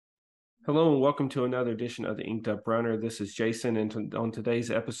Hello and welcome to another edition of the Inked Up Runner. This is Jason, and on today's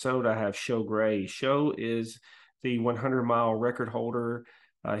episode, I have Sho Gray. Sho is the 100-mile record holder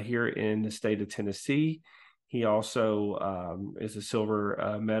here in the state of Tennessee. He also is a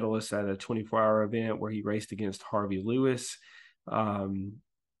silver medalist at a 24-hour event where he raced against Harvey Lewis.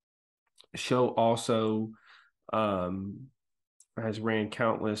 Sho also um, has ran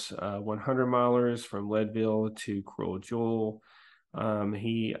countless 100 milers from Leadville to Cruel Jewel.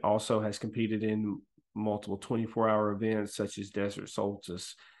 He also has competed in multiple 24-hour events such as Desert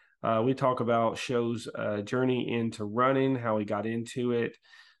Solstice. We talk about Sho's journey into running, how he got into it,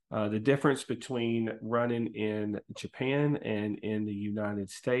 the difference between running in Japan and in the United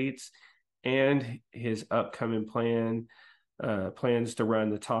States, and his upcoming plans to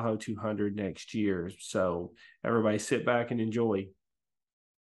run the Tahoe 200 next year. So everybody sit back and enjoy.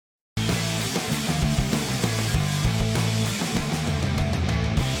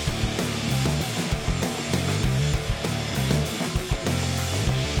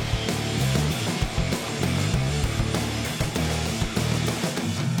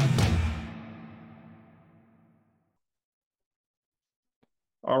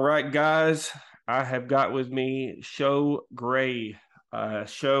 All right, guys, I have got with me Sho Gray.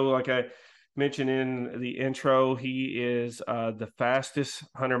 Sho, like I mentioned in the intro, he is the fastest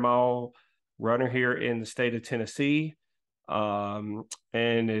 100-mile runner here in the state of Tennessee, and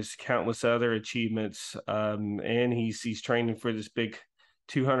his countless other achievements. And he's training for this big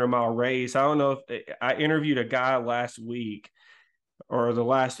 200-mile race. I don't know if I interviewed a guy last week, or the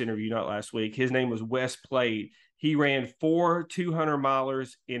last interview, not last week. His name was Wes Plate. He ran 4 200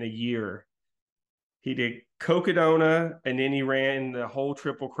 milers in a year. He did Cocodona, and then he ran the whole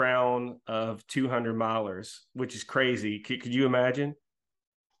Triple Crown of 200 milers, which is crazy. Could you imagine?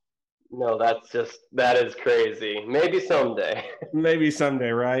 No, that is crazy. Maybe someday. Maybe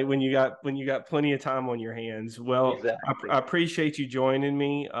someday, right? When you got plenty of time on your hands. Well, I Exactly. appreciate you joining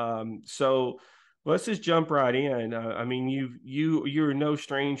me. So let's just jump right in. I mean, you're no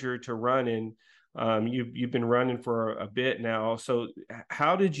stranger to running. You've been running for a bit now. So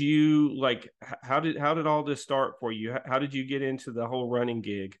how did you like? How did all this start for you? How did you get into the whole running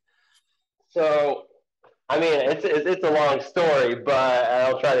gig? So, I mean, it's a long story, but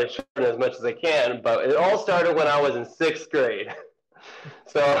I'll try to shorten as much as I can. But it all started when I was in sixth grade.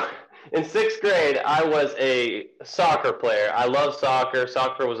 So, in sixth grade, I was a soccer player. I love soccer.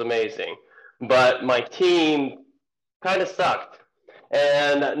 Soccer was amazing, but my team kind of sucked.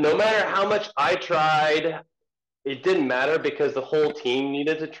 And no matter how much I tried, it didn't matter because the whole team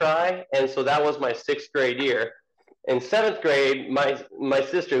needed to try. And so that was my sixth grade year. In seventh grade, my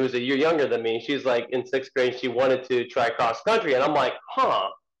sister, who's a year younger than me, she's like in sixth grade, she wanted to try cross country. And I'm like, huh,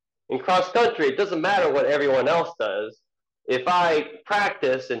 in cross country, it doesn't matter what everyone else does. If I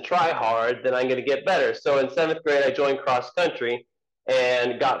practice and try hard, then I'm going to get better. So in seventh grade, I joined cross country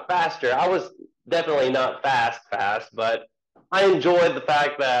and got faster. I was definitely not fast, but I enjoyed the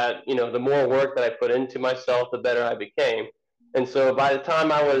fact that, the more work that I put into myself, the better I became. And so by the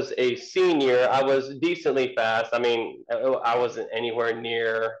time I was a senior, I was decently fast. I mean, I wasn't anywhere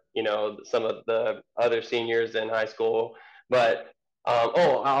near, some of the other seniors in high school. But,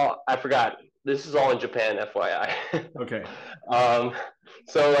 I forgot. This is all in Japan, FYI. Okay. um,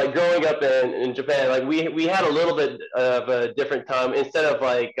 so like growing up in Japan, like we had a little bit of a different time. Instead of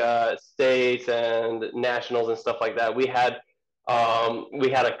like states and nationals and stuff like that, we had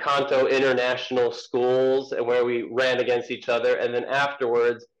a Kanto international schools where we ran against each other, and then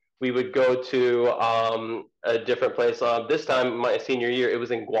afterwards we would go to a different place. This time, my senior year, it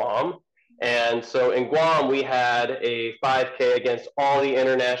was in Guam, and so in Guam we had a 5K against all the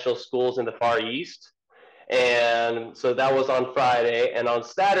international schools in the Far East, and so that was on Friday, and on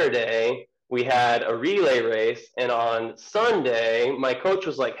Saturday we had a relay race, and on Sunday my coach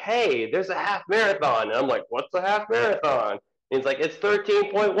was like, "Hey, there's a half marathon," and I'm like, "What's a half marathon?" He's like, "It's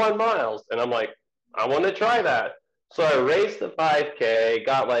 13.1 miles." And I'm like, "I want to try that." So I raced the 5K,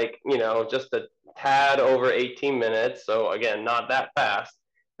 got like, just a tad over 18 minutes. So again, not that fast.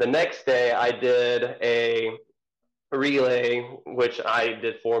 The next day I did a relay, which I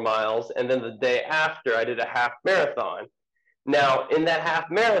did 4 miles. And then the day after I did a half marathon. Now in that half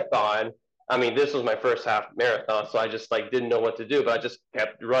marathon, I mean, this was my first half marathon, so I just like didn't know what to do, but I just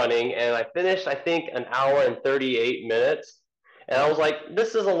kept running, and I finished, I think, an hour and 38 minutes, and I was like,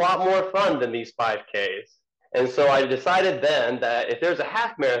 this is a lot more fun than these 5Ks. And so I decided then that if there's a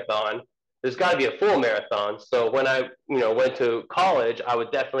half marathon, there's got to be a full marathon. So when I, went to college, I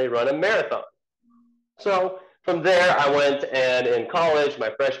would definitely run a marathon. So from there, I went, and in college,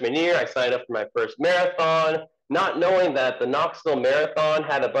 my freshman year, I signed up for my first marathon. not knowing that the Knoxville Marathon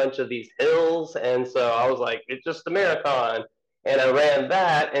had a bunch of these hills. And so I was like, it's just a marathon. And I ran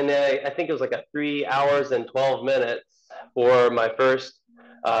that, and I think it was like a 3 hours and 12 minutes for my first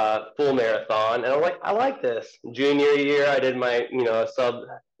full marathon. And I'm like, I like this. Junior year, I did my, sub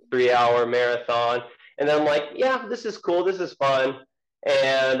 3 hour marathon. And then I'm like, yeah, this is cool. This is fun.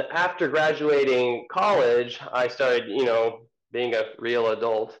 And after graduating college, I started, being a real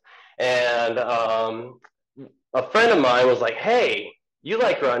adult. And a friend of mine was like, hey, you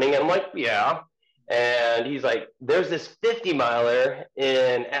like running? And I'm like, yeah. And he's like, there's this 50 miler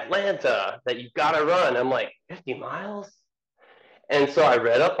in Atlanta that you got to run. I'm like, 50 miles? And so I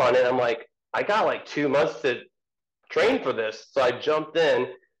read up on it. I'm like, I got like 2 months to train for this. So I jumped in,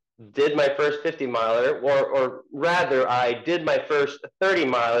 did my first 50 miler, or rather, I did my first 30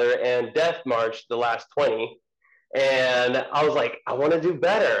 miler and death marched the last 20. And I was like, I want to do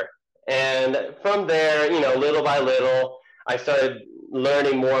better. And from there, little by little, I started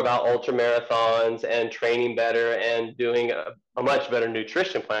learning more about ultra marathons and training better and doing a much better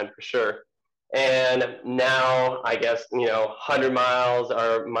nutrition plan for sure. And now I guess, 100 miles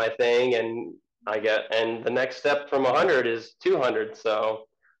are my thing. And the next step from 100 is 200. So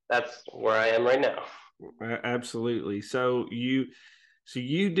that's where I am right now. Absolutely. So you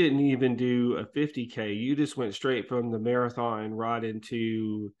didn't even do a 50K. You just went straight from the marathon right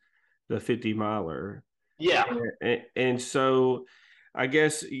into the 50 miler. Yeah. And so I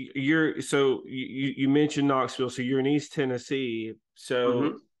guess you mentioned Knoxville, so you're in East Tennessee.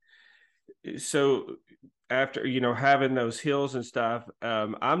 So so after having those hills and stuff,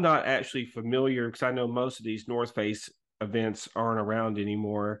 I'm not actually familiar because I know most of these North Face events aren't around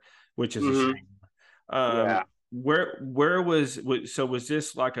anymore, which is a shame. Yeah. Where was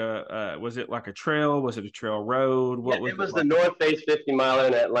this like was it like a trail? Was it a trail road? Yeah, What was it it was the like? North Face 50 miler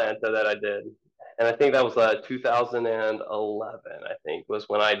in Atlanta that I did. And I think that was 2011, I think, was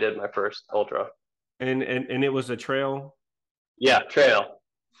when I did my first ultra. And it was a trail. Yeah, trail.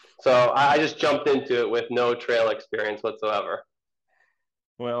 So I just jumped into it with no trail experience whatsoever.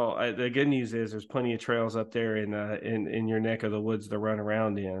 Well, the good news is there's plenty of trails up there in your neck of the woods to run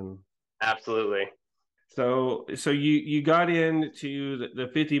around in. Absolutely. So you got into the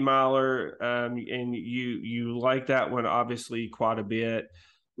 50 miler, and you like that one obviously quite a bit.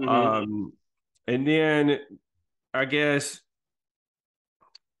 Mm-hmm. And then I guess,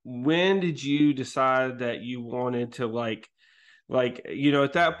 when did you decide that you wanted to at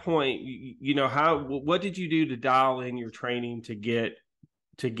that point, how what did you do to dial in your training to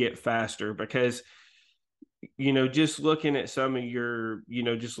get faster? Because just looking at some of your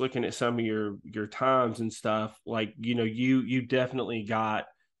times and stuff, like you definitely got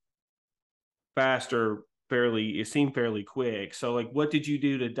faster, fairly it seemed fairly quick. So like, what did you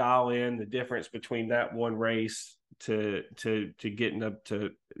do to dial in the difference between that one race to getting up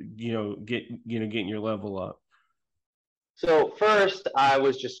to getting your level up? So first, I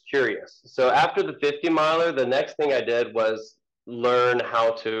was just curious. So after the 50 miler, the next thing I did was learn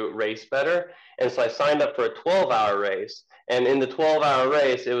how to race better. And so I signed up for a 12-hour race. And in the 12-hour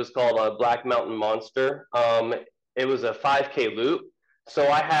race, it was called a Black Mountain Monster. It was a 5K loop. So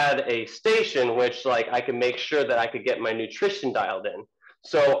I had a station which like I could make sure that I could get my nutrition dialed in.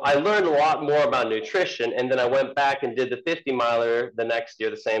 So I learned a lot more about nutrition, and then I went back and did the 50 miler the next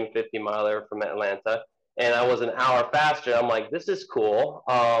year, the same 50 miler from Atlanta, and I was an hour faster. I'm like, this is cool.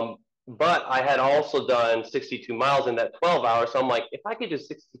 But I had also done 62 miles in that 12 hours. So I'm like, if I could do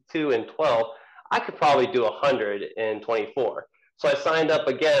 62 in 12, I could probably do 100 in 24. So I signed up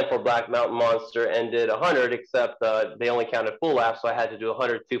again for Black Mountain Monster and did 100, except they only counted full laps. So I had to do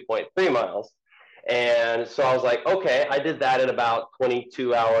 102.3 miles. And so I was like, okay, I did that in about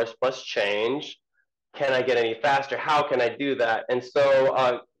 22 hours plus change. Can I get any faster? How can I do that? And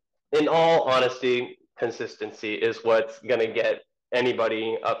so, in all honesty, consistency is what's going to get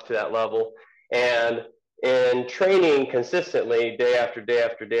anybody up to that level. And in training consistently day after day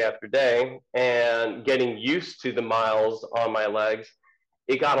after day after day and getting used to the miles on my legs,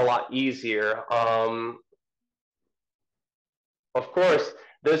 it got a lot easier. Of course,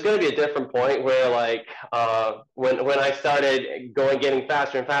 there's going to be a different point where like when I started getting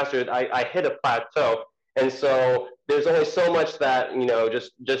faster and faster, I hit a plateau. And so there's only so much that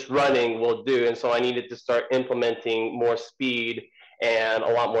just running will do, and so I needed to start implementing more speed and a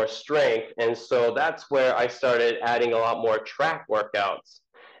lot more strength. And so that's where I started adding a lot more track workouts.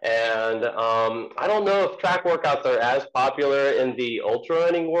 And I don't know if track workouts are as popular in the ultra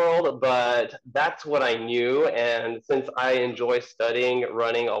running world, but that's what I knew. And since I enjoy studying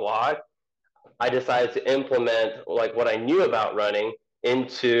running a lot, I decided to implement like what I knew about running.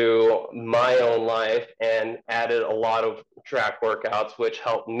 into my own life and added a lot of track workouts, which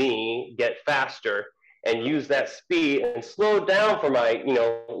helped me get faster and use that speed and slow down for my,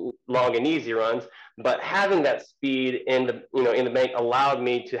 long and easy runs. But having that speed in the bank allowed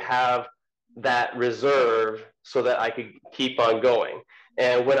me to have that reserve so that I could keep on going.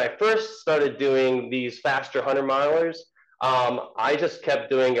 And when I first started doing these faster 100 milers, I just kept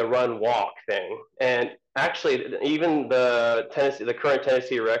doing a run walk thing. And actually, even the current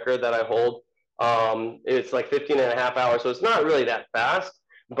Tennessee record that I hold, it's like 15 and a half hours. So it's not really that fast,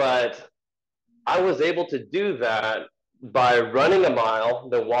 but I was able to do that by running a mile,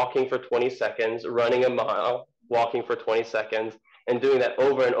 then walking for 20 seconds, running a mile, walking for 20 seconds, and doing that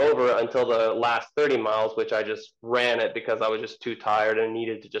over and over until the last 30 miles, which I just ran it because I was just too tired and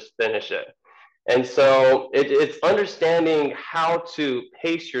needed to just finish it. And so it's understanding how to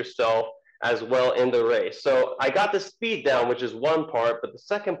pace yourself as well in the race. So I got the speed down, which is one part, but the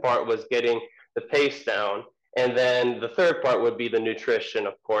second part was getting the pace down. And then the third part would be the nutrition,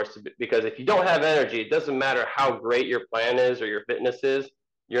 of course, because if you don't have energy, it doesn't matter how great your plan is or your fitness is,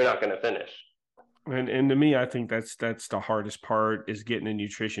 you're not going to finish. And to me, I think that's the hardest part is getting the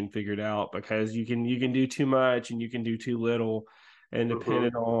nutrition figured out, because you can do too much and you can do too little, and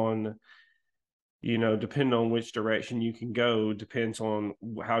depending on which direction you can go depends on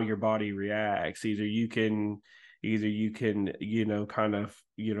how your body reacts. Either you can kind of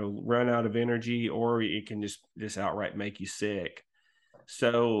run out of energy, or it can just outright make you sick.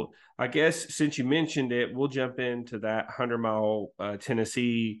 So I guess since you mentioned it, we'll jump into that 100-mile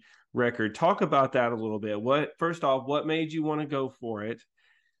Tennessee record. Talk about that a little bit. First off, what made you want to go for it?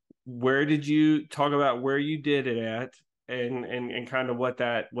 Where did you talk about where you did it at, and kind of what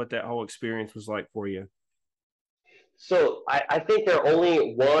that whole experience was like for you? So I think there are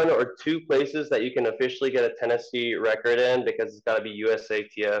only one or two places that you can officially get a Tennessee record in, because it's got to be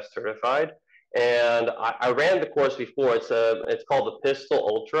USATF certified. And I ran the course before. It's called the Pistol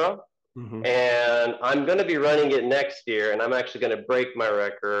Ultra, Mm-hmm. and I'm going to be running it next year, and I'm actually going to break my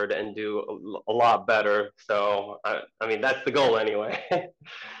record and do a lot better. So I mean that's the goal anyway.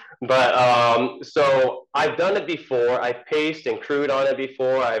 But so I've done it before. I've paced and crewed on it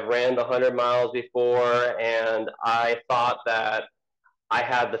before. I've ran the 100 miles before, and I thought that I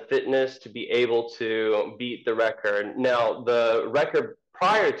had the fitness to be able to beat the record. Now, the record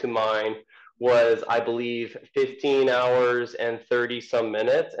prior to mine was, I believe, 15 hours and 30 some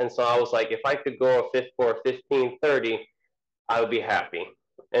minutes. And so I was like, if I could go for 15:30, I would be happy.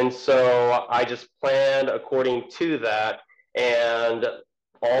 And so I just planned according to that. And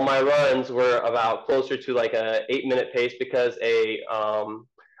all my runs were about closer to like a 8 minute pace, because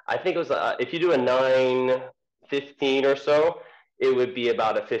I think it was if you do a 9:15 or so, it would be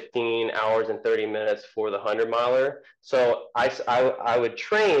about a 15 hours and 30 minutes for the 100 miler. So I would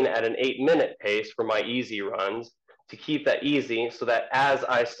train at an 8 minute pace for my easy runs to keep that easy, so that as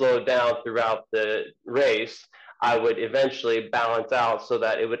I slowed down throughout the race, I would eventually balance out so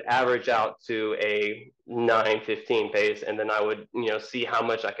that it would average out to a 9:15 pace, and then I would see how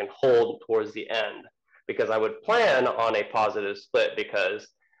much I can hold towards the end, because I would plan on a positive split, because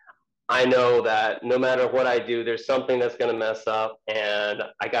I know that no matter what I do, there's something that's going to mess up, and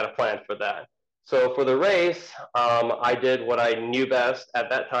I got to plan for that. So for the race, I did what I knew best at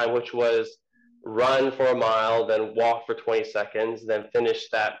that time, which was run for a mile, then walk for 20 seconds, then finish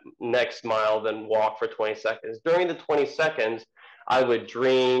that next mile, then walk for 20 seconds. During the 20 seconds, I would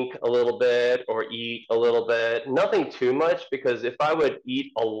drink a little bit or eat a little bit, nothing too much, because if I would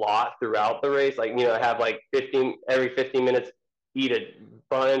eat a lot throughout the race, like, have like 15 minutes, eat a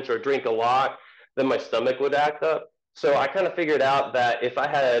bunch or drink a lot, then my stomach would act up. So I kind of figured out that if I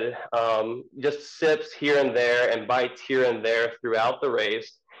had just sips here and there and bites here and there throughout the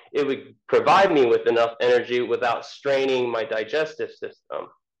race, it would provide me with enough energy without straining my digestive system.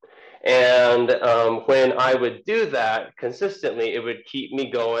 And when I would do that consistently, it would keep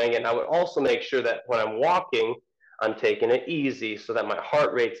me going. And I would also make sure that when I'm walking, I'm taking it easy so that my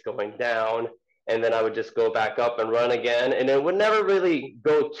heart rate's going down. And then I would just go back up and run again. And it would never really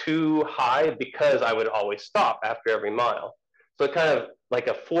go too high, because I would always stop after every mile. So kind of like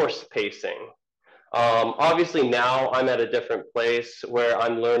a forced pacing. Obviously now I'm at a different place where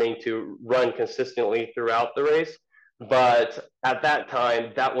I'm learning to run consistently throughout the race. But at that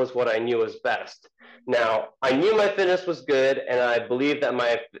time, that was what I knew was best. Now, I knew my fitness was good, and I believed that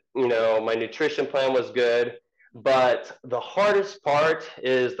my nutrition plan was good. But the hardest part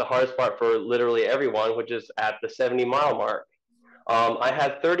is the hardest part for literally everyone, which is at the 70-mile mark. I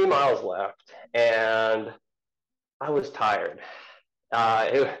had 30 miles left, and I was tired. Uh,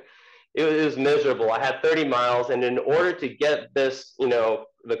 it, it was miserable. I had 30 miles, and in order to get this,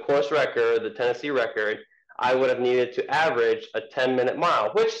 the course record, the Tennessee record, I would have needed to average a 10-minute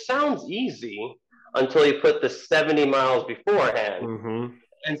mile, which sounds easy until you put the 70 miles beforehand. Mm-hmm.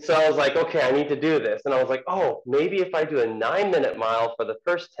 And so I was like, okay, I need to do this. And I was like, oh, maybe if I do a 9-minute mile for the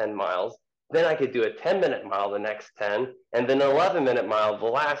first 10 miles, then I could do a 10-minute mile the next 10, and then an 11-minute mile the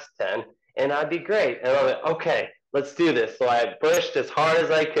last 10, and I'd be great. And I was like, okay, let's do this. So I pushed as hard as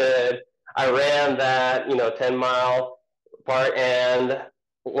I could. I ran that, 10-mile part. And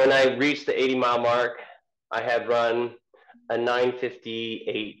when I reached the 80-mile mark, I had run a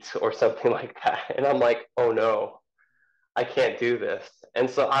 9:58 or something like that. And I'm like, oh no, I can't do this. And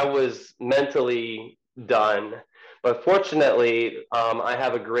so I was mentally done. But fortunately, I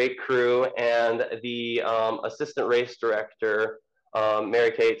have a great crew, and the assistant race director,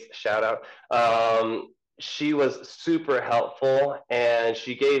 Mary Kate's shout out, she was super helpful, and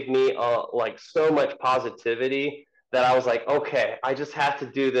she gave me like so much positivity that I was like, okay, I just have to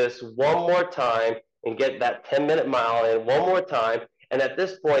do this one more time and get that 10-minute mile in one more time. And at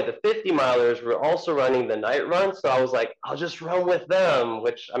this point, the 50 milers were also running the night run. So I was like, I'll just run with them,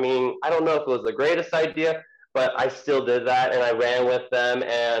 which, I mean, I don't know if it was the greatest idea, but I still did that. And I ran with them.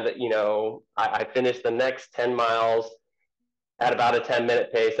 And, I finished the next 10 miles at about a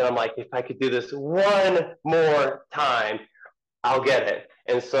 10-minute pace. And I'm like, if I could do this one more time, I'll get it.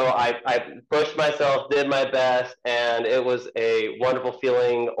 And so I pushed myself, did my best, and it was a wonderful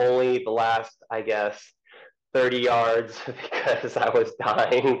feeling. Only the last, I guess, 30 yards because I was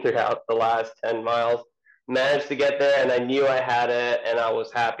dying throughout the last 10 miles. Managed to get there, and I knew I had it, and I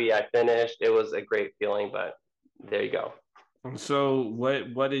was happy I finished. It was a great feeling, but there you go. So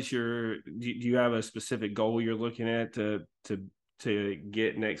what is do you have a specific goal you're looking at to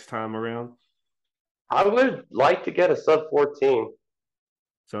get next time around? I would like to get a sub 14.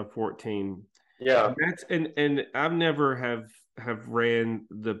 Sub 14. Yeah. That's and I've never have ran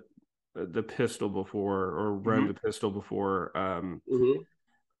the pistol before or run the pistol before.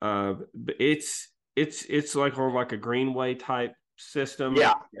 But it's like on like a greenway type system.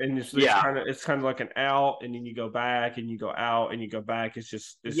 Yeah. And Yeah. it's kind of like an out, and then you go back and you go out and you go back. It's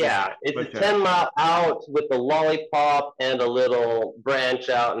just It's a 10-mile out with a lollipop and a little branch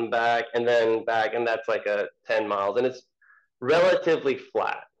out and back, and then back, and that's like a 10 miles, and it's relatively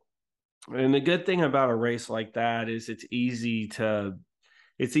flat. And the good thing about a race like that is it's easy to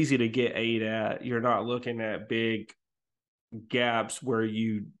get eight at. You're not looking at big gaps where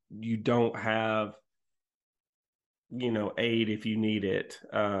you don't have aid if you need it.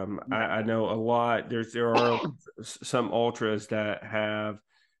 I know a lot. There are some ultras that have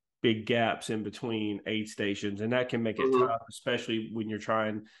big gaps in between aid stations, and that can make it tough, especially when you're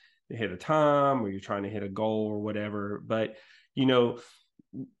trying to hit a time or you're trying to hit a goal or whatever. But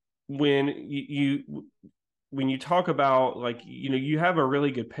when you talk about you have a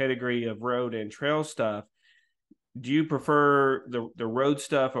really good pedigree of road and trail stuff. Do you prefer the road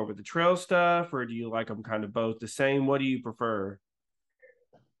stuff over the trail stuff, or do you like them kind of both the same? What do you prefer?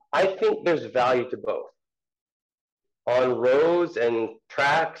 I think there's value to both. On roads and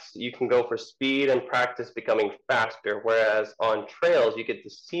tracks, you can go for speed and practice becoming faster, whereas on trails, you get to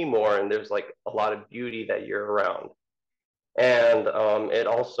see more, and there's like a lot of beauty that you're around. And it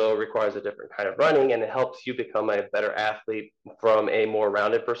also requires a different kind of running, and it helps you become a better athlete from a more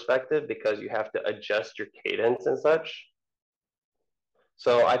rounded perspective because you have to adjust your cadence and such.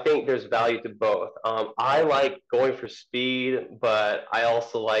 So I think there's value to both. I like going for speed, but I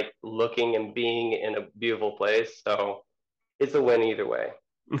also like looking and being in a beautiful place. So it's a win either way.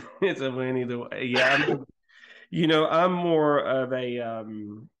 It's a win either way. Yeah. I'm more of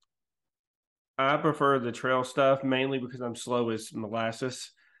I prefer the trail stuff mainly because I'm slow as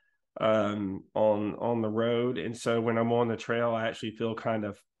molasses on the road, and so when I'm on the trail, I actually feel kind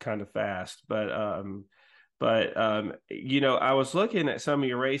of fast. But I was looking at some of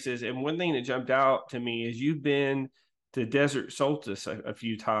your races, and one thing that jumped out to me is you've been to Desert Solstice a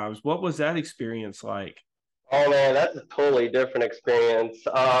few times. What was that experience like? Oh man, that's a totally different experience.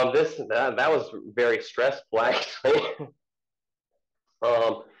 That was very stressful actually.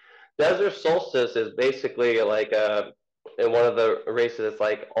 Desert Solstice is basically like in one of the races, it's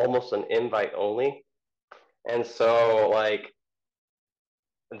like almost an invite only. And so like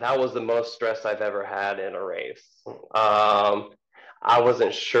that was the most stress I've ever had in a race. I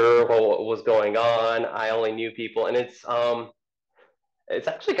wasn't sure what was going on. I only knew people, and it's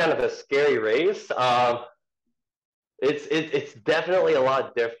actually kind of a scary race. It's definitely a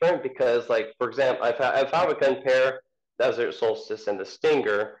lot different because, like, for example, if I would compare Desert Solstice and the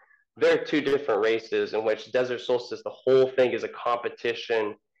Stinger, they're two different races in which Desert Solstice, the whole thing is a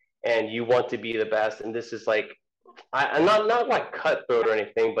competition and you want to be the best. And this is like, I'm not like cutthroat or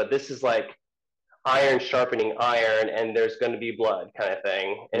anything, but this is like iron sharpening iron, and there's going to be blood kind of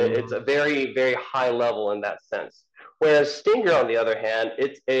thing. And it's a Mm-hmm. very, very high level in that sense. Whereas Stinger, on the other hand,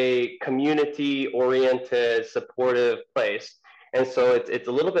 it's a community oriented, supportive place. And so it's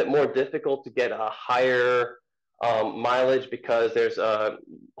a little bit more difficult to get a higher mileage because there's a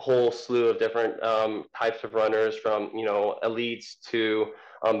whole slew of different types of runners, from elites to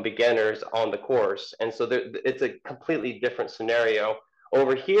beginners on the course. And so it's a completely different scenario.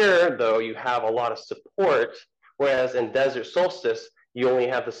 Over here, though, you have a lot of support, whereas in Desert Solstice, you only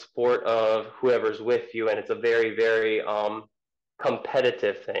have the support of whoever's with you, and it's a very, very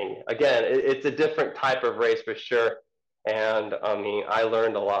competitive thing. Again, it's a different type of race for sure, and I mean, I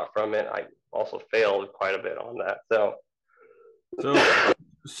learned a lot from it. I also failed quite a bit on that. So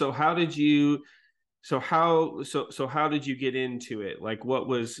so how did you how did you get into it? Like what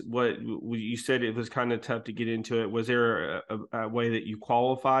you said it was kind of tough to get into it. Was there a way that you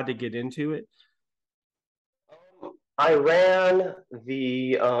qualified to get into it? I ran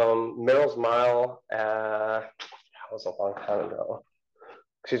the Merrill's Mile. That was a long time ago.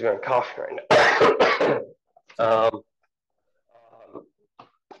 Excuse me, I'm coughing right now.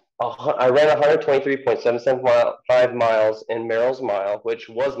 I ran 123.775 miles in Merrill's Mile, which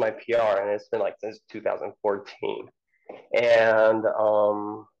was my PR, and it's been like since 2014. And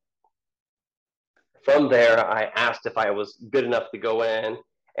from there, I asked if I was good enough to go in,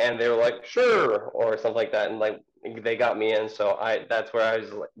 and they were like, "Sure," or something like that, and like they got me in. So that's where I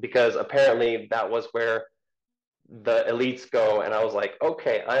was like, because apparently that was where the elites go, and I was like,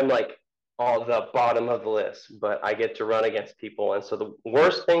 okay, I'm like all the bottom of the list, but I get to run against people, and so the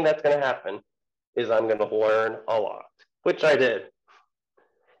worst thing that's going to happen is I'm going to learn a lot, which I did.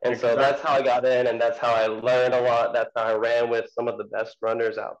 Yeah, And so that's how I got in, and that's how I learned a lot. That's how I ran with some of the best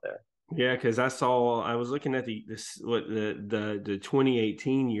runners out there. because I was looking at the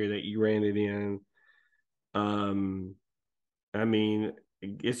 2018 year that you ran it in. Um, I mean,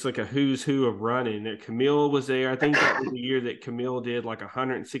 it's like a who's who of running. Camille was there. I think that was the year that Camille did like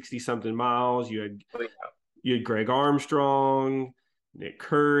 160 something miles. You had Greg Armstrong, Nick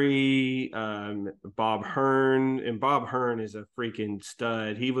Curry, Bob Hearn, and Bob Hearn is a freaking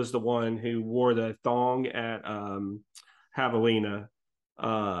stud. He was the one who wore the thong at Javelina.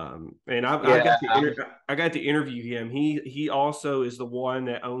 Yeah. I got to interview him. He also is the one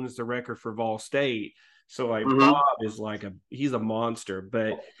that owns the record for Vol State. So like Mm-hmm. Bob is he's a monster,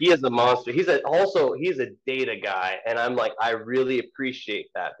 but He is a monster. He's a data guy, and I'm like, I really appreciate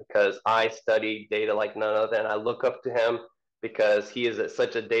that because I study data like none other, and I look up to him because he is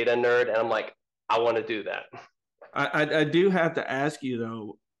such a data nerd, and I'm like, I want to do that. I do have to ask you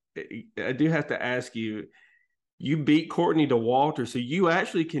though. I do have to ask you. You beat Courtney to Walter, so you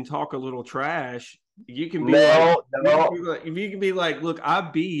actually can talk a little trash. You can be like, No, no. if you can be like, look, I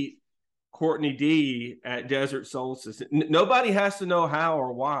beat Courtney D at Desert Solstice. Nobody has to know how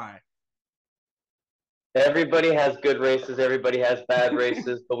or why. Everybody has good races. Everybody has bad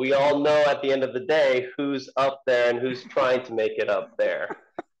races, but we all know at the end of the day who's up there and who's trying to make it up there.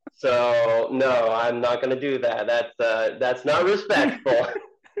 So no, I'm not going to do that. That's not respectful.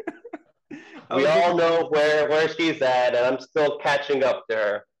 We all know where she's at, and I'm still catching up to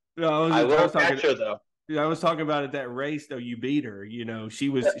her. No, I I will was talking. catch her though. I was talking about at that race though. You beat her. You know, she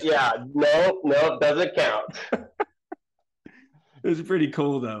was. Yeah, no, no, doesn't count. It was pretty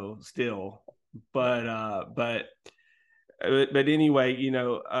cool though. Still, but but anyway,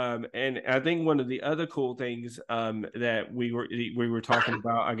 and I think one of the other cool things that we were talking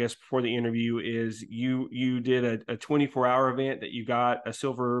about, I guess, before the interview is you did a 24-hour event that you got a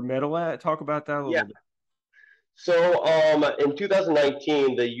silver medal at. Talk about that a Yeah. little bit. So in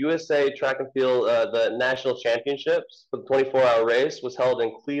 2019, the USA Track and Field, the national championships for the 24-hour race was held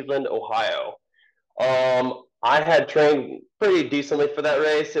in Cleveland, Ohio. I had trained pretty decently for that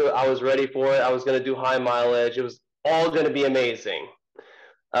race. I was ready for it. I was going to do high mileage. It was all going to be amazing.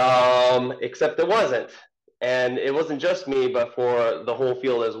 Except it wasn't. And it wasn't just me, but for the whole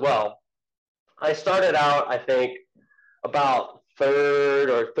field as well. I started out, I think, about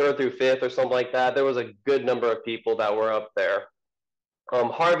third through fifth or something like that. There was a good number of people that were up there.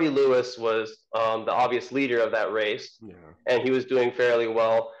 Harvey Lewis was the obvious leader of that race, Yeah. and he was doing fairly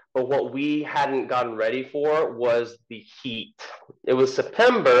well. But what we hadn't gotten ready for was the heat. It was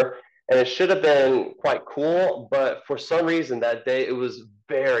September, and it should have been quite cool, but for some reason that day it was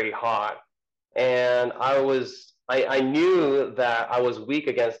very hot, and I knew that I was weak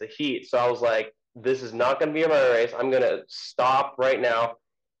against the heat, so I was like, this is not going to be my race. I'm going to stop right now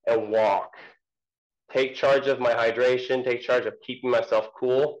and walk, take charge of my hydration, take charge of keeping myself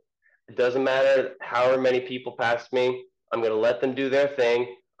cool. It doesn't matter however many people pass me. I'm going to let them do their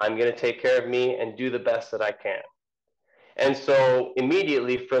thing. I'm going to take care of me and do the best that I can. And so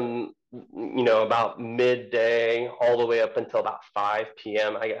immediately from about midday all the way up until about 5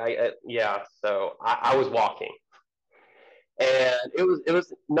 p.m. So I was walking, and it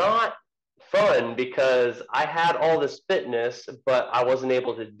was not fun because I had all this fitness, but I wasn't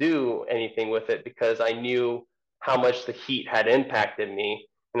able to do anything with it because I knew how much the heat had impacted me,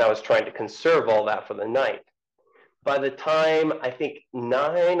 and I was trying to conserve all that for the night. By the time I think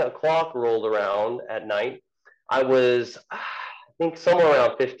 9 o'clock rolled around at night, I was, I think, somewhere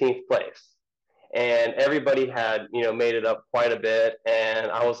around 15th place. And everybody had, made it up quite a bit.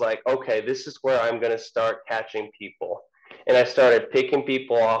 And I was like, okay, this is where I'm going to start catching people. And I started picking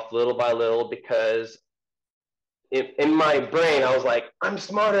people off little by little because in my brain, I was like, I'm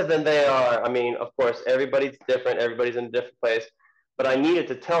smarter than they are. I mean, of course, everybody's different, everybody's in a different place, but I needed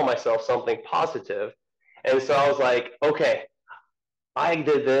to tell myself something positive. And so I was like, okay, I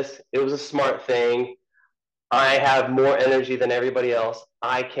did this. It was a smart thing. I have more energy than everybody else.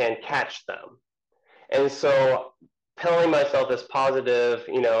 I can catch them. And so telling myself this positive,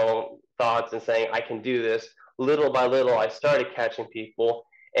 thoughts and saying, I can do this, little by little, I started catching people.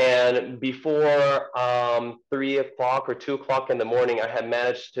 And before 3 o'clock or 2 o'clock in the morning, I had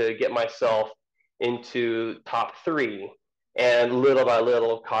managed to get myself into top three, and little by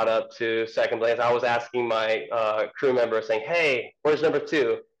little caught up to second place. I was asking my crew member, saying, hey, where's number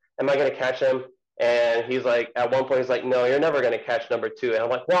two? Am I going to catch him? And he's like, at one point, he's like, no, you're never going to catch number two. And I'm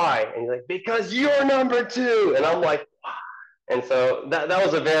like, why? And he's like, because you're number two. And I'm like, wow. And so that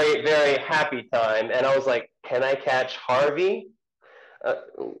was a very, very happy time. And I was like, can I catch Harvey? Uh,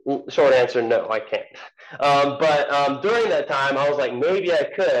 Short answer, no, I can't. But during that time, I was like, maybe I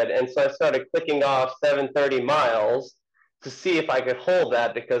could. And so I started clicking off 730 miles to see if I could hold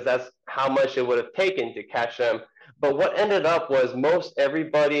that, because that's how much it would have taken to catch him. But what ended up was most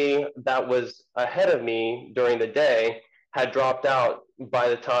everybody that was ahead of me during the day had dropped out by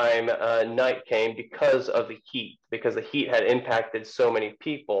the time night came because of the heat, because the heat had impacted so many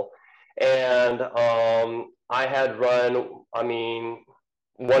people. And I had run, I mean,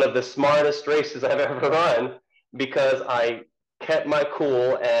 one of the smartest races I've ever run, because I kept my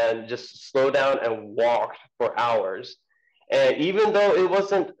cool and just slowed down and walked for hours. And even though it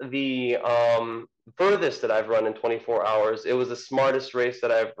wasn't the furthest that I've run in 24 hours, it was the smartest race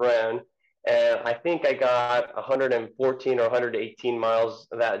that I've ran. And I think I got 114 or 118 miles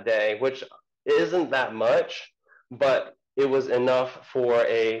that day, which isn't that much, but it was enough for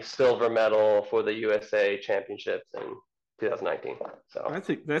a silver medal for the USA Championships in 2019. So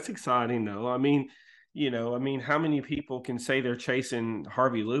That's exciting though. I mean, how many people can say they're chasing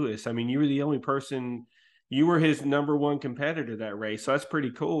Harvey Lewis? I mean, you were the only person, you were his number one competitor that race. So that's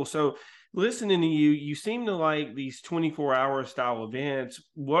pretty cool. So listening to you, you seem to like these 24-hour style events.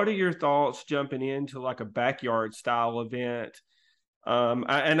 What are your thoughts jumping into like a backyard style event?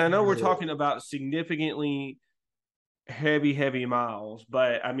 And I know we're talking about significantly heavy miles,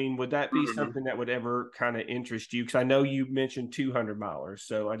 but I mean, would that be something that would ever kind of interest you? Because I know you mentioned 200 milers,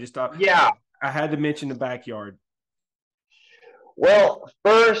 so I just thought, yeah. I had to mention the backyard. Well,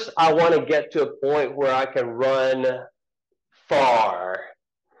 first I want to get to a point where I can run far,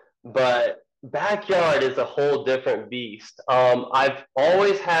 but backyard is a whole different beast. I've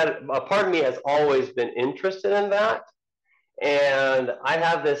always had, a part of me has always been interested in that. And I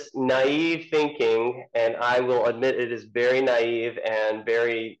have this naive thinking, and I will admit it is very naive and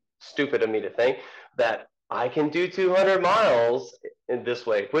very stupid of me to think that I can do 200 miles in this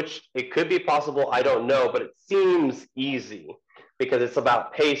way, which it could be possible. I don't know, but it seems easy because it's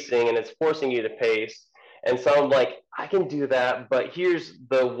about pacing and it's forcing you to pace. And so I'm like, I can do that. But here's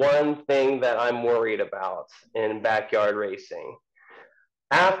the one thing that I'm worried about in backyard racing.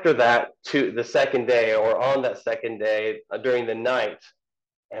 After that, to the second day or on that second day during the night,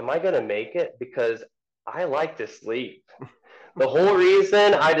 am I going to make it? Because I like to sleep. The whole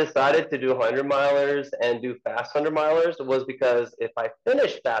reason I decided to do 100 milers and do fast 100 milers was because if I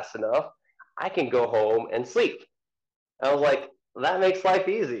finish fast enough, I can go home and sleep. I was like, that makes life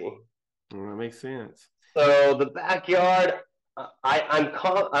easy. Well, that makes sense. So the backyard,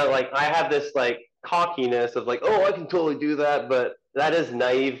 I have this like cockiness of like, oh, I can totally do that, but that is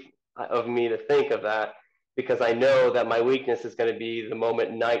naive of me to think of that, because I know that my weakness is going to be the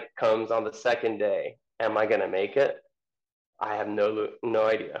moment night comes on the second day. Am I going to make it? I have no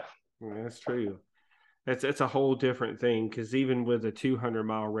idea. Yeah, that's true. That's a whole different thing, because even with a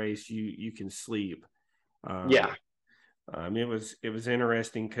 200-mile race, you can sleep. Yeah. It was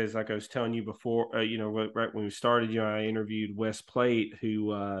interesting because, like I was telling you before, right when we started, I interviewed Wes Plate,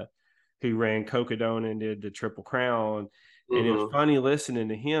 who who ran Cocodona and did the Triple Crown. And it was Mm-hmm. funny listening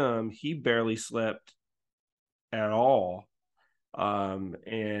to him. He barely slept at all.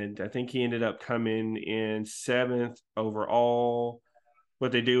 And I think he ended up coming in seventh overall.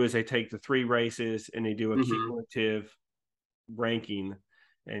 What they do is they take the three races and they do a Mm-hmm. cumulative ranking.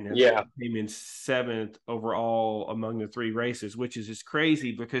 And I think Yeah. he came in seventh overall among the three races, which is just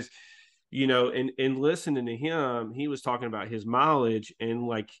crazy because, in listening to him, he was talking about his mileage, and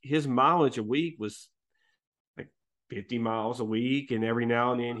like his mileage a week was like 50 miles a week, and every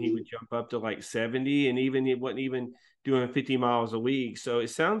now and then he would jump up to like 70, and even he wasn't even doing 50 miles a week. So it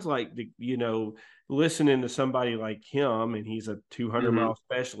sounds like listening to somebody like him, and he's a 200 Mm-hmm. mile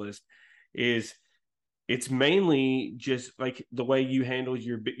specialist, is it's mainly just like the way you handled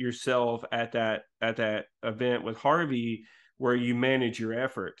yourself at that event with Harvey, where you manage your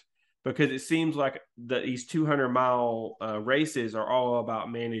effort, because it seems like these 200-mile races are all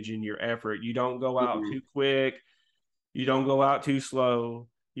about managing your effort. You don't go out Mm-hmm. too quick, you don't go out too slow,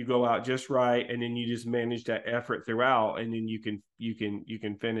 you go out just right, and then you just manage that effort throughout, and then you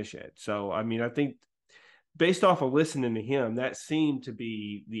can finish it. So I mean, I think based off of listening to him, that seemed to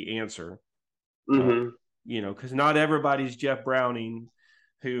be the answer. uh, Mm-hmm. because not everybody's Jeff Browning,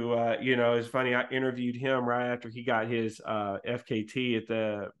 who is funny. I interviewed him right after he got his FKT at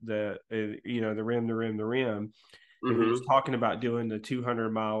the rim, and he was Mm-hmm. talking about doing the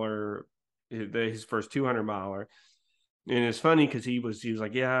 200 miler, his first 200 miler. And it's funny because he was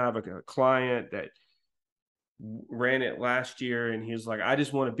like, yeah, I have a client that ran it last year, and he was like, I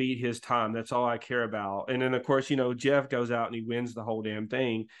just want to beat his time, that's all I care about. And then of course, Jeff goes out and he wins the whole damn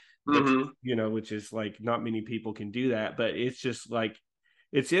thing, Mm-hmm. which is like not many people can do that. But it's just like,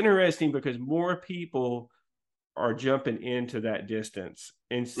 it's interesting because more people are jumping into that distance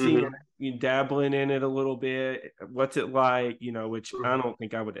and seeing, Mm-hmm. dabbling in it a little bit, what's it like, which I don't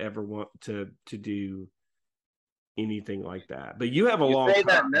think I would ever want to do anything like that. But you have a You long say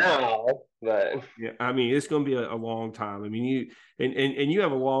that time. now, but Yeah, I mean, it's going to be a long time. I mean, and you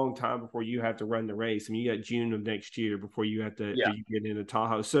have a long time before you have to run the race. I mean, you got June of next year before you have to yeah. you get into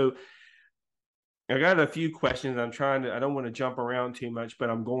Tahoe. So I got a few questions. I don't want to jump around too much, but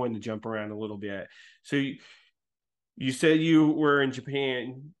I'm going to jump around a little bit. So you said you were in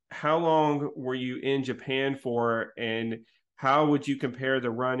Japan. How long were you in Japan for, and how would you compare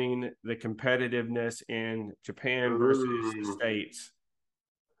the running, the competitiveness in Japan versus the Mm. States?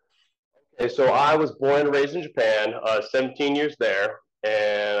 Okay, so I was born and raised in Japan, 17 years there,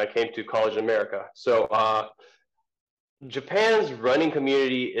 and I came to college in America. So Japan's running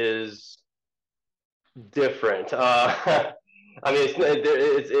community is different. I mean,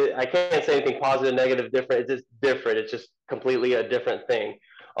 I can't say anything positive, negative, different. It's just different. It's just completely a different thing.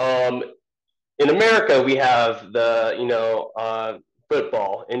 Um, in America, we have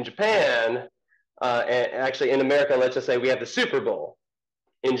football. In Japan, and actually in America, let's just say we have the Super Bowl.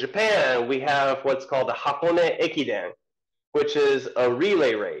 In Japan, we have what's called the Hakone Ekiden, which is a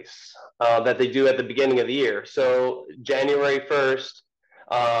relay race that they do at the beginning of the year. So January 1st,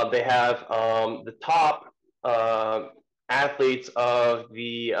 they have the top uh, athletes of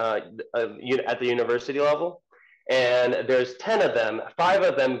at the university level. And there's 10 of them. 5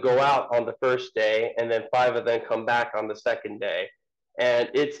 of them go out on the first day, and then 5 of them come back on the second day. And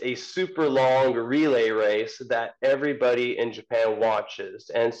it's a super long relay race that everybody in Japan watches.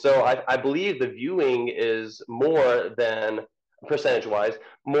 And so I believe the viewing is more than percentage wise,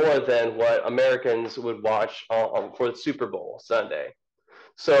 more than what Americans would watch for the Super Bowl Sunday.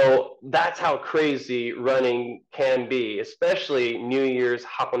 So that's how crazy running can be, especially New Year's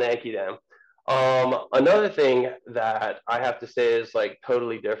Hakone Ekiden. Another thing that I have to say is like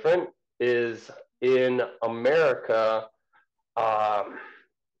totally different is in America, um,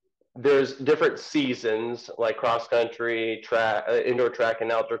 there's different seasons like cross country, track, indoor track,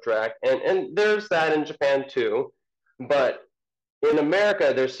 and outdoor track, and there's that in Japan too. But in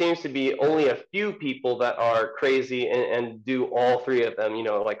America, there seems to be only a few people that are crazy and do all three of them.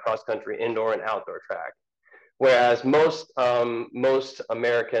 Like cross country, indoor, and outdoor track. Whereas most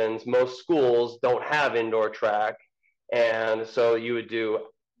Americans, most schools don't have indoor track, and so you would do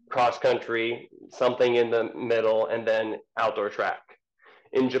cross country, something in the middle, and then outdoor track.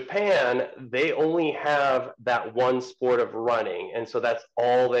 In Japan, they only have that one sport of running, and so that's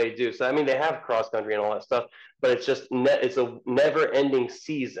all they do. So I mean, they have cross country and all that stuff, but it's a never-ending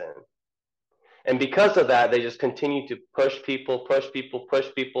season. And because of that, they just continue to push people, push people, push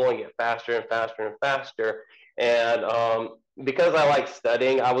people, and get faster and faster and faster. And because I like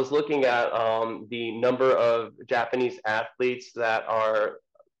studying, I was looking at the number of Japanese athletes that are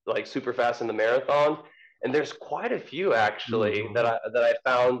like super fast in the marathon, and there's quite a few actually Mm-hmm. that I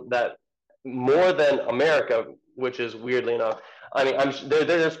found that more than America, which is weirdly enough. I mean,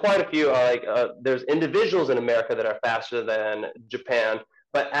 there's quite a few there's individuals in America that are faster than Japan,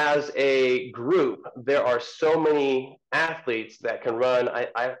 but as a group, there are so many athletes that can run.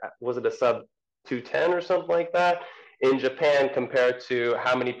 I was it a sub 210 or something like that in Japan compared to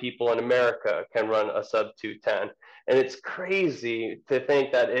how many people in America can run a sub 210. And it's crazy to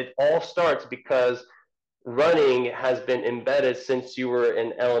think that it all starts because running has been embedded since you were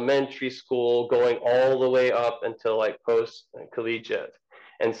in elementary school, going all the way up until like post collegiate.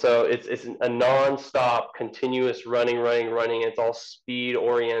 And so it's a non-stop, continuous running. It's all speed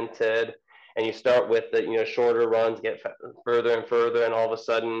oriented, and you start with the shorter runs, get further and further, and all of a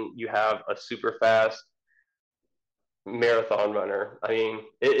sudden you have a super fast marathon runner. I mean,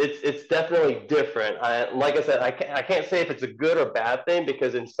 it's definitely different. Like I said, I can't say if it's a good or bad thing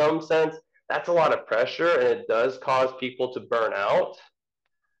because in some sense that's a lot of pressure and it does cause people to burn out.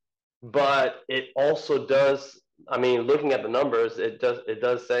 But it also does. I mean, looking at the numbers, it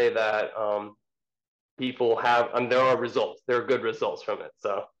does say that people have. There are results. There are good results from it.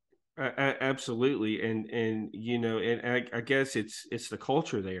 So. Absolutely, and and I guess it's the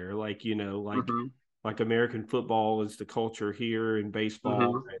culture there, like Mm-hmm. like American football is the culture here in baseball,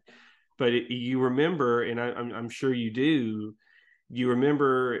 Mm-hmm. but you remember, and I'm sure you do. You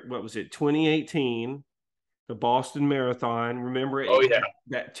remember what was it, 2018, the Boston Marathon? Remember Oh it yeah. had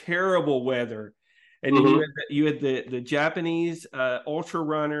that terrible weather, and then Mm-hmm. you had the Japanese ultra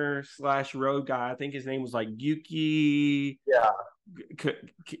runner slash road guy. I think his name was like Yuki. Yeah.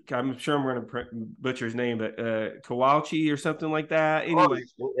 I'm sure I'm going to butcher his name, but Kowalski or something like that. Oh Anyway,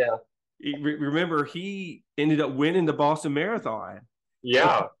 yeah. remember he ended up winning the Boston Marathon,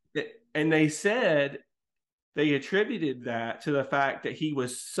 Yeah. and they said they attributed that to the fact that he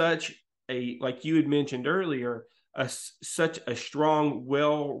was such a, like you had mentioned earlier, such a strong,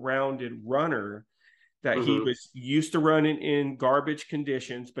 well-rounded runner that he Mm-hmm. was used to running in garbage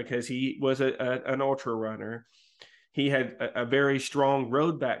conditions because he was an ultra runner. He had a very strong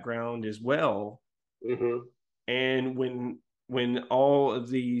road background as well. Mm-hmm. And when all of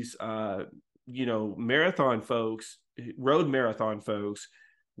these marathon folks, road marathon folks,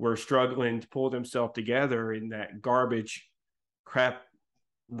 were struggling to pull themselves together in that garbage, crap,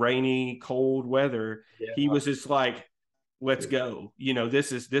 rainy, cold weather, he Yeah. was just like, let's go.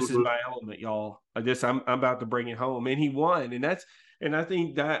 This is Mm-hmm. my element, y'all. I'm about to bring it home. And he won. And I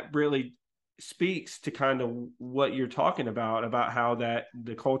think that really speaks to kind of what you're talking about how that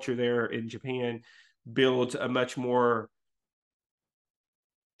the culture there in Japan builds a much more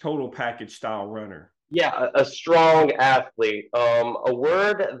total package style runner. Yeah, a strong athlete. A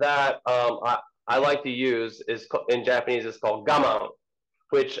word that I like to use is in Japanese is called gaman,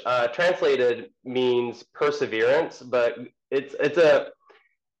 which translated means perseverance, but it's a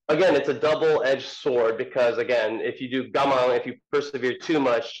again it's a double-edged sword because again if you do gaman, if you persevere too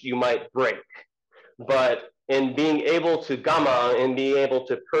much, you might break. But in being able to gamma and being able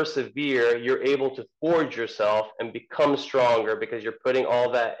to persevere, you're able to forge yourself and become stronger because you're putting all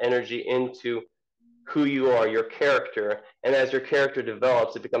that energy into who you are, your character. And as your character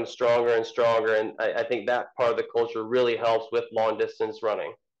develops, it becomes stronger and stronger. And I think that part of the culture really helps with long distance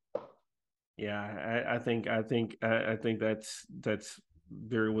running. Yeah, I think that's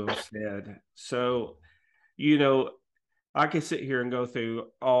very well said. So, I could sit here and go through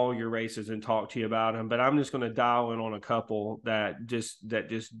all your races and talk to you about them, but I'm just going to dial in on a couple that just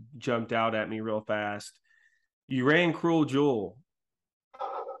jumped out at me real fast. You ran Cruel Jewel.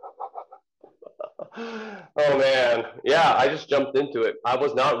 Oh man, yeah, I just jumped into it. I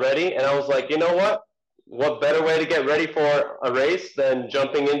was not ready, and I was like, you know what? What better way to get ready for a race than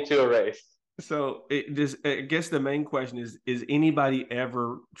jumping into a race? So I guess the main question is anybody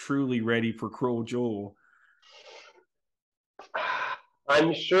ever truly ready for Cruel Jewel?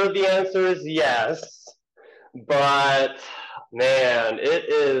 I'm sure the answer is yes, but man, it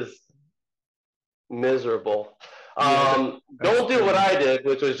is miserable. Yeah, that's Don't do what true. I did,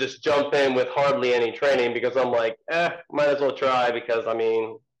 which was just jump in with hardly any training because I'm like, might as well try because I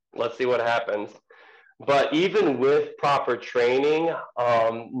mean, let's see what happens. But even with proper training,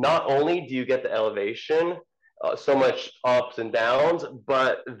 not only do you get the elevation, so much ups and downs,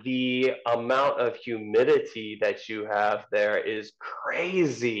 but the amount of humidity that you have there is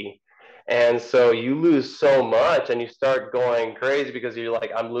crazy. And so you lose so much and you start going crazy because you're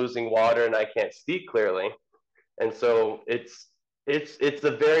like, I'm losing water and I can't speak clearly. And so it's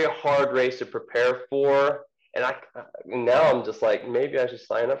a very hard race to prepare for. And now I'm just like, maybe I should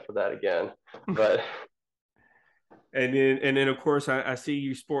sign up for that again. But And then of course I see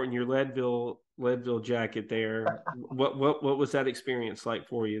you sporting your Leadville jacket there. What was that experience like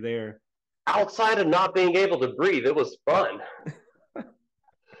for you there? outside of not being able to breathe, it was fun.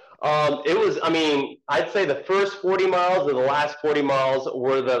 It was, I mean, I'd say the first 40 miles and the last 40 miles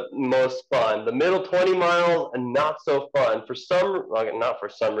were the most fun. The middle 20 miles, not so fun. For some, like, not for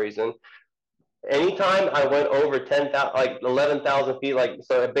some reason. Anytime I went over 10,000, like 11,000 feet, like,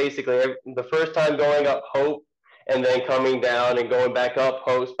 so basically the first time going up Hope and then coming down and going back up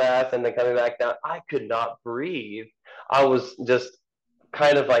Hope's Pass and then coming back down, I could not breathe. I was just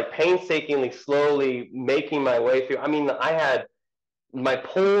kind of like painstakingly, slowly making my way through. I mean, I had my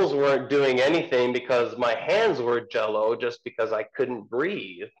poles weren't doing anything because my hands were jello just because I couldn't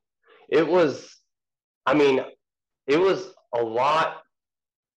breathe. It was, I mean, it was a lot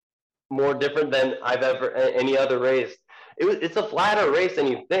more different than I've ever any other race. It's a flatter race than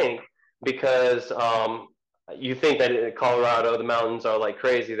you think because you think that in Colorado the mountains are like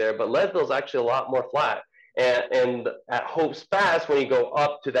crazy there, but Leadville's actually a lot more flat. And at Hope's Pass, when you go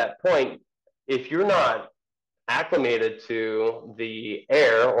up to that point, if you're not acclimated to the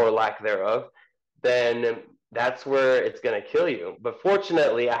air or lack thereof, then that's where it's going to kill you. But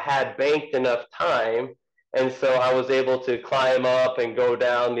fortunately, I had banked enough time. And so I was able to climb up and go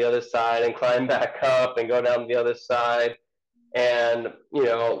down the other side and climb back up and go down the other side. And, you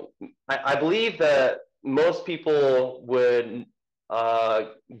know, I believe that most people would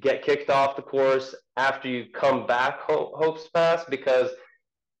get kicked off the course after you come back Hope's Pass because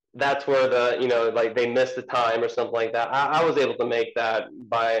that's where the like they missed the time or something like that. I was able to make that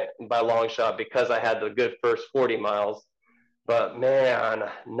by long shot because I had the good first 40 miles. But man,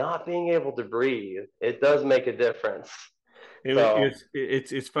 not being able to breathe, it does make a difference. So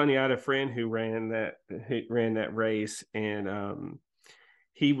It's funny. I had a friend who ran that race, and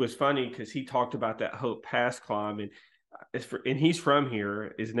he was funny because he talked about that Hope Pass climb, and and he's from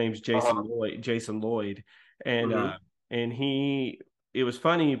here. His name's uh-huh. Jason Lloyd, and Mm-hmm. and he it was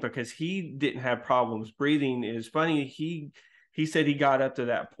funny because he didn't have problems breathing. It was funny. He said he got up to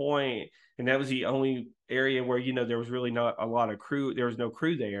that point, and that was the only area where there was really not a lot of crew. There was no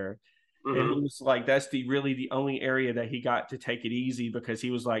crew there, and he Mm-hmm. was like, that's the only area that he got to take it easy because he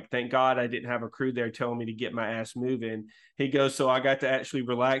was like, thank God I didn't have a crew there telling me to get my ass moving. He goes, so I got to actually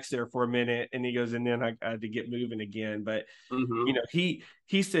relax there for a minute. And he goes, and then I had to get moving again. But, Mm-hmm.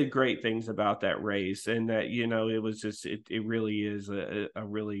 he said great things about that race and that, it was just, it really is a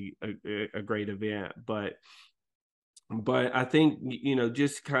really a great event. But I think,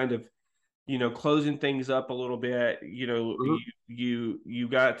 just kind of, closing things up a little bit, Mm-hmm. you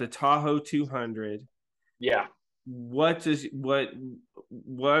got the Tahoe 200. Yeah. What is what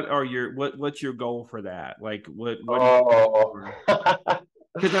are your what's your goal for that? Like what are you Oh. for?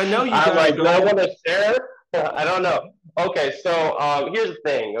 Because I know you I'm got a like, do I goal. want to share? I don't know. Okay, so here's the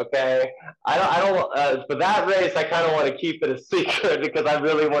thing. Okay, I don't. For that race, I kind of want to keep it a secret because I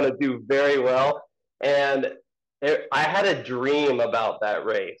really want to do very well. And I had a dream about that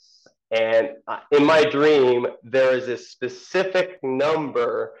race, and in my dream, there is a specific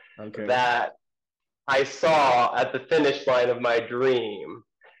number Okay. that I saw at the finish line of my dream.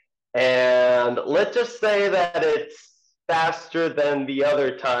 And let's just say that it's faster than the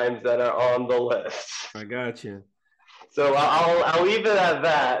other times that are on the list. I got you. So I'll leave it at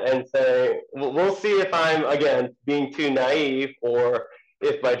that and say we'll see if I'm again being too naive or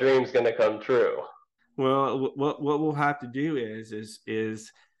if my dream's going to come true. Well, what we'll have to do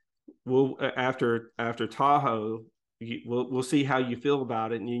is we'll after Tahoe, we'll see how you feel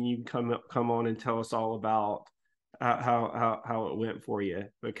about it, and then you can come on and tell us all about how it went for you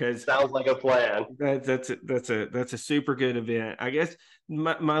because Sounds like a plan. that's a super good event. I guess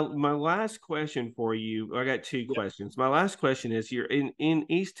my last question for you. I got two Yeah. questions. My last question is: you're in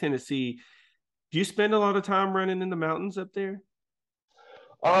East Tennessee. Do you spend a lot of time running in the mountains up there?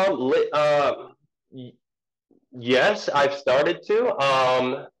 Um, yes, I've started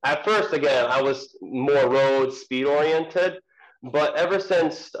to. At first, again, I was more road speed oriented, but ever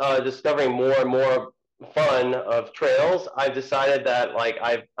since discovering more and more fun of trails, I've decided that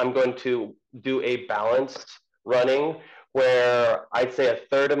I'm going to do a balanced running where I'd say a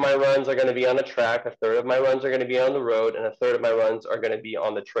third of my runs are going to be on a track, a third of my runs are going to be on the road, and a third of my runs are going to be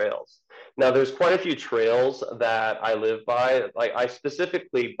on the trails. Now, there's quite a few trails that I live by. Like, I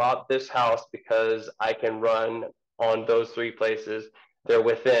specifically bought this house because I can run on those three places. They're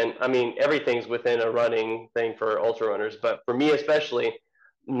within, I mean, everything's within a running thing for ultra runners, but for me especially,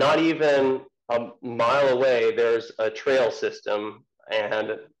 not even a mile away, there's a trail system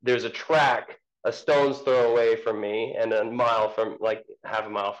and there's a track a stone's throw away from me and a mile from like half a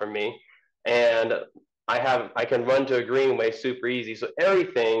mile from me. And I can run to a greenway super easy. So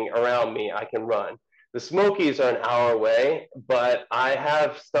everything around me I can run. The Smokies are an hour away, but I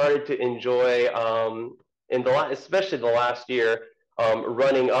have started to enjoy, especially the last year,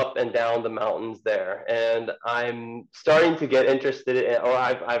 running up and down the mountains there, and I'm starting to get interested in, or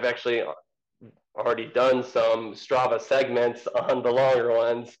I've actually already done some Strava segments on the longer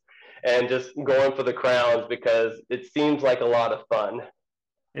ones, and just going for the crowns because it seems like a lot of fun.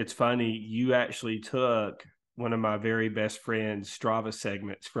 It's funny, you actually took one of my very best friend's Strava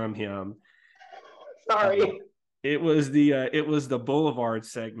segments from him. Uh, Sorry. it was the Boulevard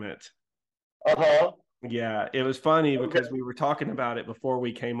segment. Uh huh. Yeah, it was funny Okay. because we were talking about it before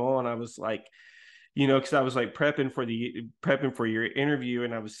we came on. I was like, because I was like prepping for your interview,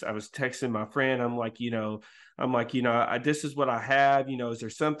 and I was texting my friend. I'm like, this is what I have. Is there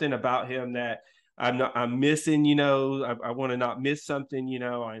something about him that I'm missing? I want to not miss something.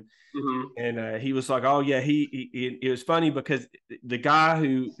 Mm-hmm. And he was like, "Oh yeah, it was funny because the guy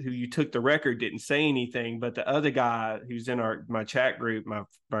who you took the record didn't say anything, but the other guy who's in my chat group, my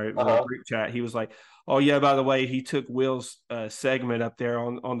Uh little huh. group chat, he was like, "Oh yeah, by the way, he took Will's segment up there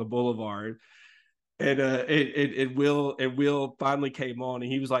on the boulevard." And Will finally came on,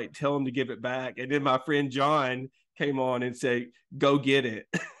 and he was like, "Tell him to give it back." And then my friend John came on and said, "Go get it."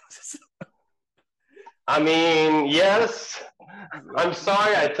 I mean, yes. I'm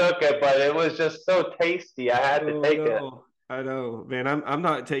sorry I took it, but it was just so tasty. I had to Oh take it. no, I know, man. I'm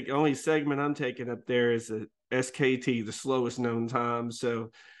not taking only segment I'm taking up there is a SKT, the slowest known time.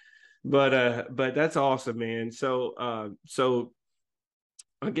 So, but that's awesome, man. So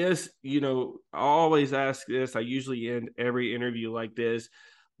I guess I always ask this. I usually end every interview like this.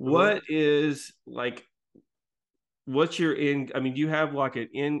 Mm-hmm. What is like what's your end? I mean, do you have like an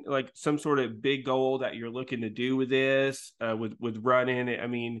in like some sort of big goal that you're looking to do with this, with running? I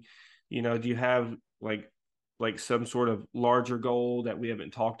mean, do you have like some sort of larger goal that we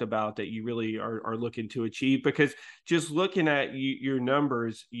haven't talked about that you really are looking to achieve? Because just looking at your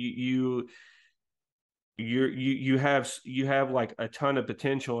numbers, you have like a ton of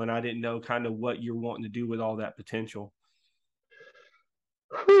potential, and I didn't know kind of what you're wanting to do with all that potential.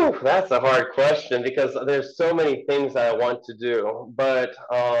 Whew, that's a hard question because there's so many things that I want to do. But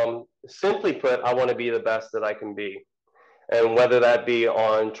simply put, I want to be the best that I can be. And whether that be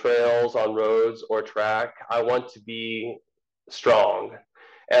on trails, on roads, or track, I want to be strong.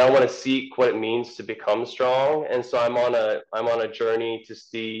 And I want to seek what it means to become strong. And so I'm on a journey to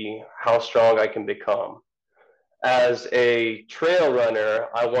see how strong I can become. As a trail runner,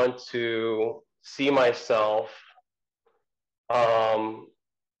 I want to see myself um,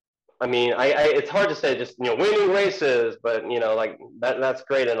 I mean, it's hard to say just winning races, but like that's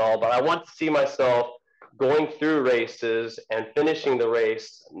great and all. But I want to see myself going through races and finishing the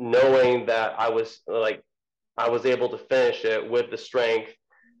race, knowing that I was able to finish it with the strength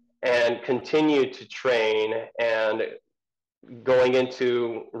and continue to train and going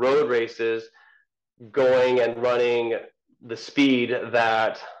into road races, going and running the speed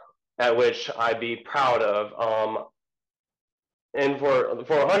that at which I'd be proud of. And for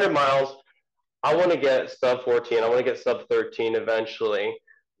 100 miles, I want to get sub 14. I want to get sub 13 eventually,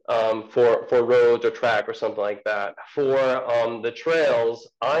 for roads or track or something like that. For the trails,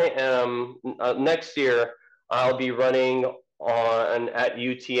 I am next year. I'll be running on at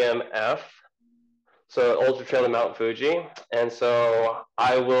UTMF, so Ultra Trail of Mount Fuji, and so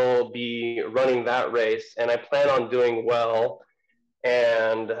I will be running that race, and I plan on doing well.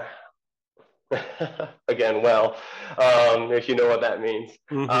 And again, well, if you know what that means.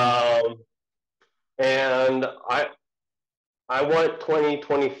 Mm-hmm. Um, and I want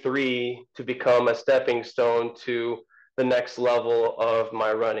 2023 to become a stepping stone to the next level of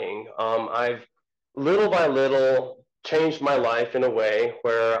my running. I've little by little changed my life in a way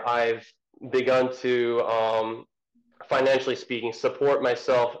where I've begun to, financially speaking, support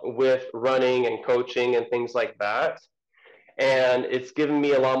myself with running and coaching and things like that. And it's given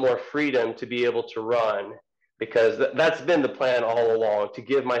me a lot more freedom to be able to run because that's been the plan all along, to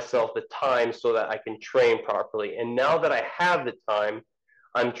give myself the time so that I can train properly. And now that I have the time,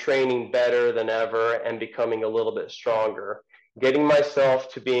 I'm training better than ever and becoming a little bit stronger. Getting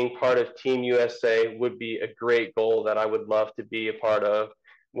myself to being part of Team USA would be a great goal that I would love to be a part of,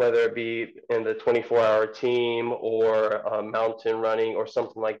 whether it be in the 24-hour team or mountain running or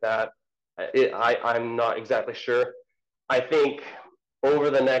something like that. I'm not exactly sure. I think over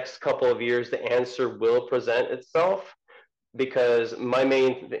the next couple of years, the answer will present itself because my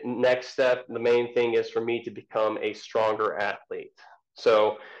next step, the main thing is for me to become a stronger athlete.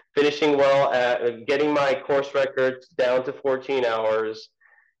 So finishing well at getting my course record down to 14 hours,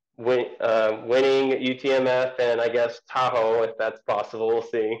 winning UTMF and I guess Tahoe, if that's possible, we'll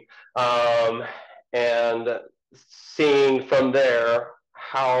see. Um, and seeing from there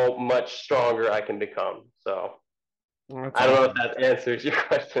how much stronger I can become. So That's I don't know if awesome. that answers your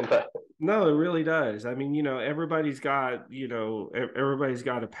question, but No, it really does. I mean, everybody's got, everybody's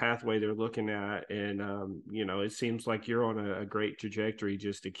got a pathway they're looking at, and it seems like you're on a great trajectory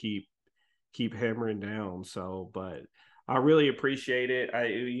just to keep hammering down. So, but I really appreciate it.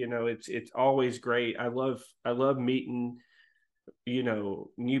 It's always great. I love meeting,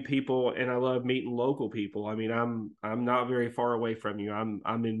 new people, and I love meeting local people. I mean, I'm not very far away from you.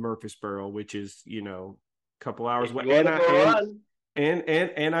 I'm in Murfreesboro, which is, a couple hours if away. you want to go run,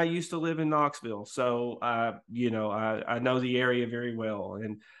 And I used to live in Knoxville, so I know the area very well,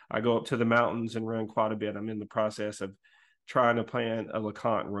 and I go up to the mountains and run quite a bit. I'm in the process of trying to plan a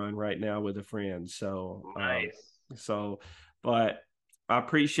LeConte run right now with a friend. nice. So, but I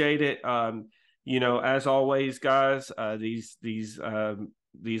appreciate it. As always, guys, these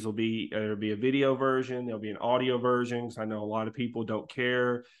will be there'll be a video version, there'll be an audio version. Because I know a lot of people don't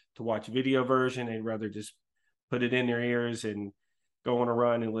care to watch a video version; they'd rather just put it in their ears and go on a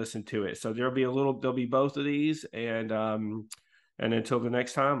run and listen to it. So there'll be both of these, and until the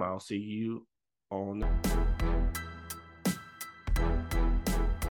next time, I'll see you on.